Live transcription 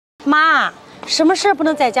妈，什么事不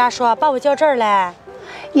能在家说，把我叫这儿来？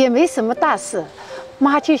也没什么大事，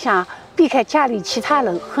妈就想避开家里其他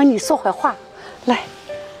人和你说会话。来，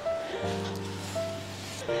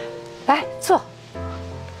来坐。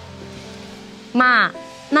妈，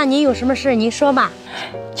那你有什么事你说吧。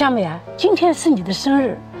佳美啊，今天是你的生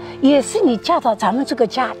日，也是你嫁到咱们这个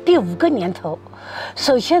家第5个年头。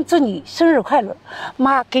首先祝你生日快乐，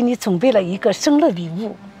妈给你准备了一个生日礼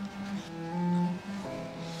物。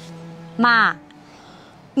妈，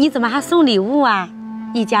你怎么还送礼物啊？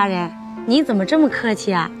一家人，你怎么这么客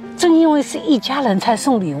气啊？正因为是一家人才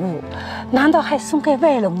送礼物，难道还送给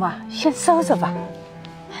外人吗？先收着吧。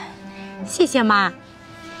谢谢妈。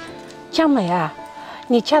江美啊，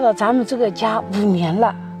你嫁到咱们这个家5年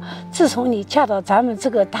了，自从你嫁到咱们这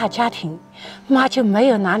个大家庭，妈就没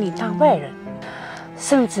有拿你当外人，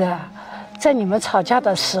甚至啊，在你们吵架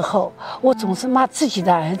的时候，我总是骂自己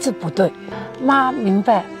的儿子不对。妈明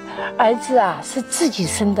白，儿子啊是自己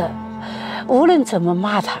生的，无论怎么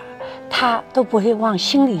骂他，他都不会往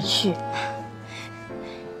心里去。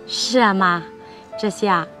是啊，妈，这些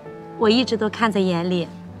啊，我一直都看在眼里。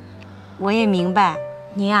我也明白，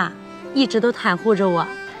您啊，一直都袒护着我。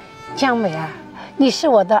江美啊，你是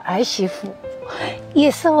我的儿媳妇，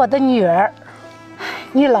也是我的女儿。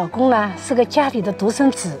你老公呢是个家里的独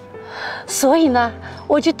生子，所以呢，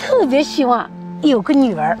我就特别希望有个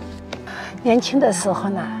女儿。年轻的时候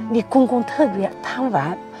呢，你公公特别贪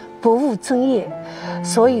玩，不务正业，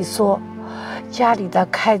所以说家里的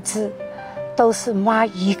开支都是妈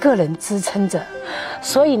一个人支撑着。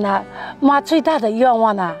所以呢，妈最大的愿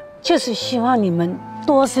望呢，就是希望你们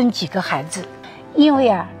多生几个孩子，因为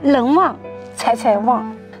啊，人旺财财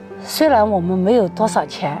旺。虽然我们没有多少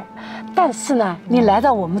钱，但是呢，你来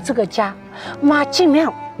到我们这个家，妈尽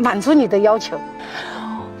量满足你的要求。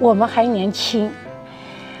我们还年轻，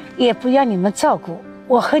也不要你们照顾。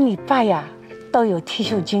我和你爸呀都有退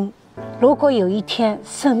休金，如果有一天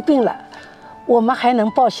生病了，我们还能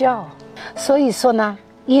报销。所以说呢，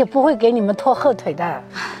也不会给你们拖后腿的。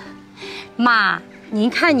妈，您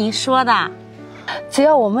看您说的，只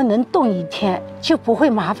要我们能动一天，就不会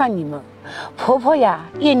麻烦你们。婆婆呀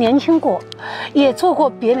也年轻过，也做过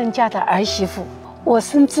别人家的儿媳妇，我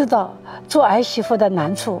深知道做儿媳妇的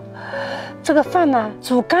难处。这个饭呢，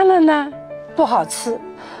煮干了呢不好吃，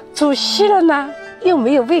煮稀了呢又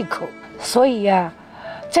没有胃口。所以呀，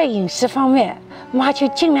在饮食方面，妈就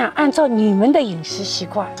尽量按照你们的饮食习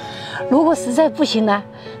惯。如果实在不行呢，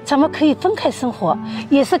咱们可以分开生活，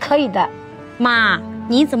也是可以的。妈，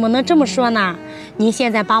你怎么能这么说呢？您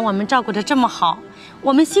现在把我们照顾得这么好，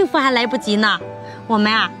我们幸福还来不及呢。我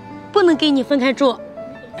们啊，不能跟你分开住。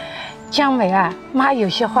江美啊，妈有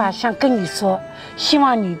些话想跟你说，希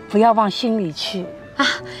望你不要往心里去啊。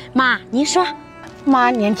妈，您说。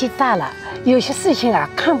妈年纪大了，有些事情啊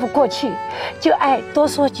看不过去，就爱多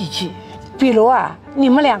说几句。比如啊，你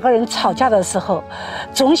们2个人吵架的时候，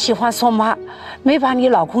总喜欢说妈没把你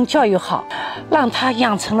老公教育好，让他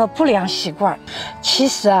养成了不良习惯。其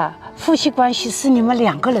实啊，夫妻关系是你们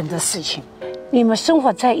2个人的事情，你们生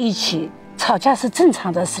活在一起，吵架是正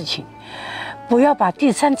常的事情，不要把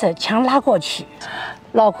第三者强拉过去。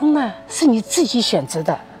老公呢是你自己选择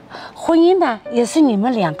的，婚姻呢也是你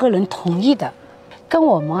们2个人同意的，跟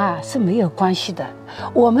我们啊是没有关系的，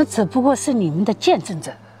我们只不过是你们的见证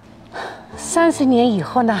者。30年以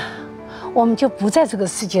后呢，我们就不在这个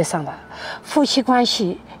世界上了，夫妻关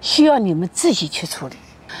系需要你们自己去处理。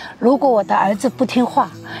如果我的儿子不听话，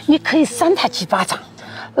你可以扇他几巴掌。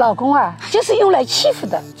老公啊，就是用来欺负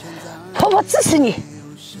的，婆婆支持你。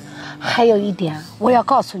还有一点，我要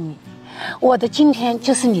告诉你，我的今天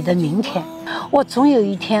就是你的明天，我总有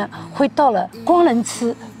一天会到了光能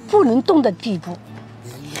吃不能动的地步。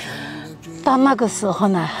到那个时候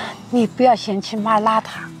呢，你不要嫌弃妈邋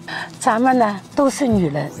遢，咱们呢都是女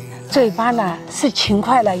人，嘴巴呢是勤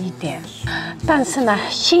快了一点，但是呢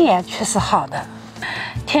心眼却是好的。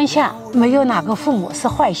天下没有哪个父母是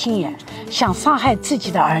坏心眼，想伤害自己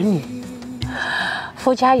的儿女。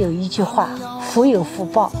佛家有一句话，福有福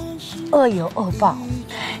报，恶有恶报。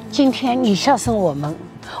今天你孝顺我们，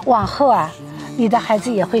往后啊，你的孩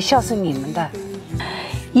子也会孝顺你们的。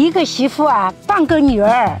一个媳妇啊，半个女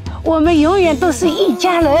儿，我们永远都是一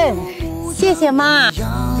家人。谢谢妈。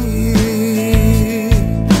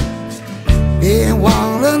别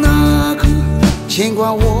忘了那个牵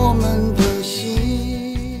挂我们